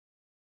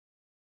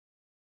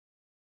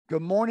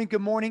Good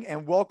morning,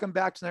 and welcome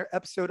back to another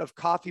episode of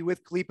Coffee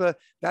with Kalipa.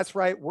 That's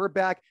right, we're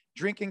back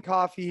drinking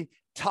coffee,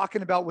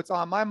 talking about what's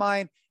on my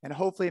mind, and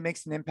hopefully it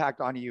makes an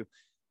impact on you.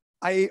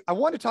 I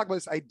want to talk about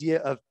this idea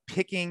of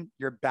picking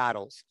your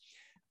battles.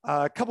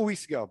 A couple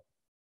weeks ago,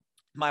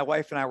 my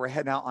wife and I were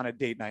heading out on a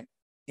date night,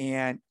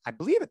 and I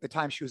believe at the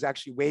time she was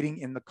actually waiting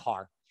in the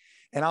car.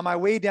 And on my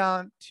way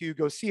down to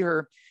go see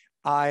her,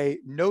 I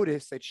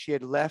noticed that she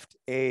had left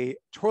a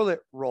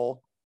toilet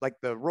roll, like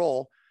the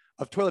roll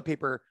of toilet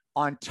paper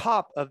on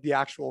top of the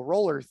actual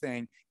roller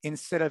thing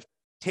instead of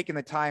taking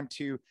the time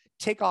to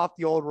take off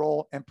the old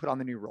roll and put on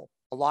the new roll.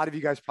 A lot of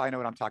you guys probably know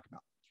what I'm talking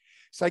about.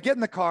 So I get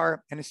in the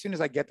car, and as soon as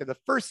I get there, the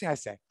first thing I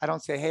say, I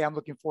don't say, "Hey, I'm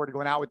looking forward to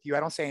going out with you."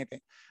 I don't say anything.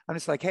 I'm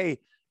just like, "Hey,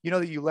 you know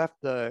that you left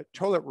the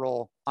toilet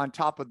roll on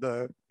top of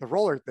the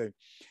roller thing."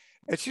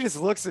 And she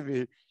just looks at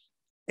me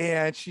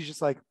and she's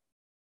just like,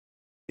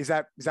 is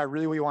that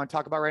really what you want to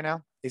talk about right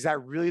now? Is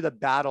that really the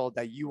battle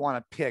that you want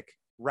to pick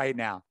right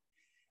now?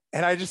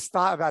 And I just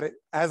thought about it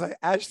as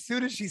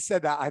soon as she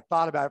said that, I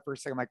thought about it for a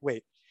second. I'm like,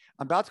 wait,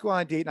 I'm about to go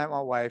on a date night with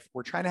my wife.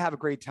 We're trying to have a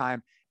great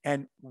time.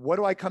 And what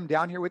do I come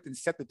down here with and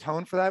set the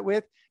tone for that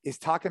with is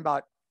talking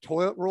about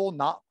toilet roll,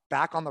 not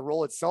back on the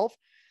roll itself.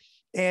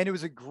 And it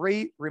was a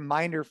great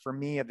reminder for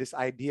me of this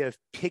idea of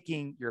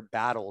picking your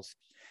battles.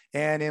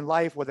 And in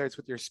life, whether it's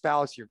with your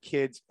spouse, your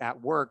kids,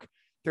 at work,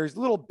 there's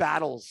little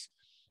battles.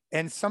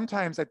 And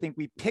sometimes I think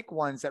we pick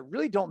ones that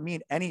really don't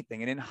mean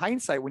anything. And in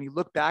hindsight, when you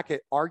look back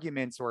at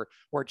arguments or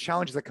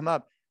challenges that come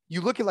up,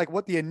 you look at like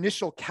what the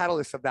initial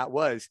catalyst of that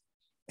was.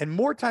 And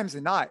more times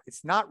than not,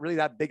 it's not really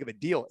that big of a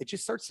deal. It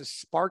just starts to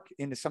spark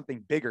into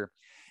something bigger.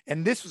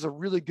 And this was a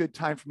really good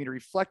time for me to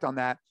reflect on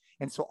that.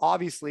 And so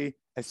obviously,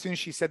 as soon as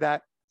she said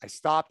that, I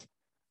stopped,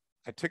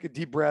 I took a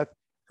deep breath,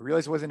 I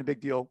realized it wasn't a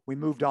big deal. We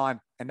moved on,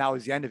 and that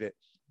was the end of it.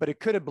 But it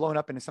could have blown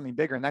up into something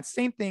bigger. And that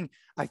same thing,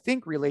 I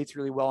think, relates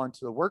really well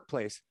into the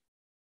workplace.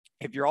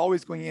 If you're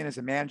always going in as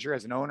a manager,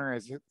 as an owner,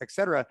 as et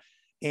cetera,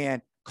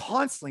 and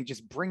constantly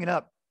just bringing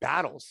up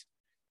battles,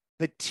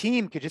 the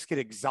team could just get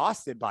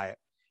exhausted by it.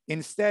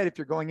 Instead, if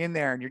you're going in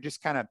there and you're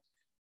just kind of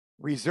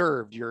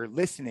reserved, you're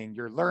listening,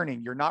 you're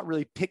learning, you're not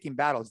really picking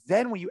battles,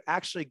 then when you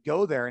actually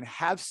go there and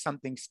have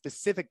something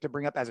specific to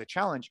bring up as a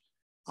challenge,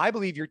 I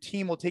believe your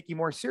team will take you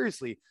more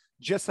seriously,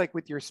 just like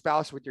with your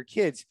spouse, with your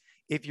kids.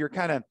 If you're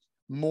kind of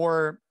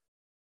more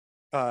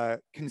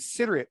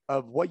considerate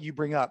of what you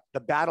bring up, the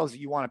battles that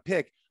you want to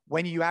pick,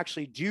 when you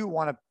actually do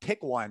want to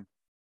pick one,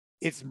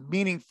 it's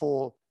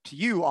meaningful to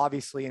you,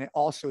 obviously, and it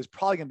also is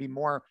probably going to be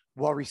more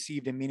well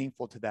received and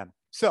meaningful to them.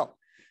 So,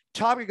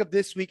 topic of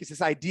this week is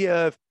this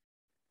idea of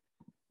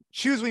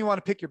choose when you want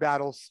to pick your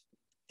battles.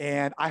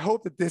 And I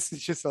hope that this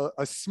is just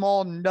a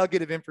small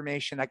nugget of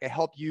information that can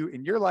help you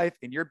in your life,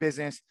 in your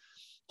business.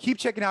 Keep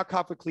checking out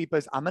Coffee with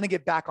Kalipas. I'm going to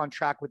get back on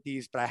track with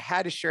these, but I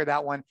had to share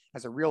that one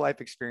as a real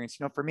life experience.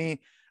 You know, for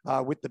me,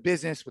 with the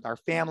business, with our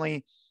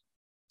family,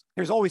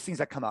 there's always things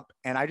that come up.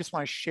 And I just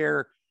want to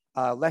share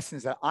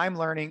lessons that I'm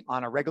learning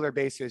on a regular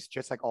basis,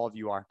 just like all of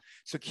you are.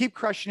 So keep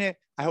crushing it.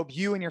 I hope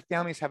you and your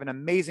families have an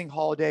amazing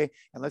holiday,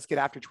 and let's get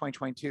after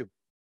 2022.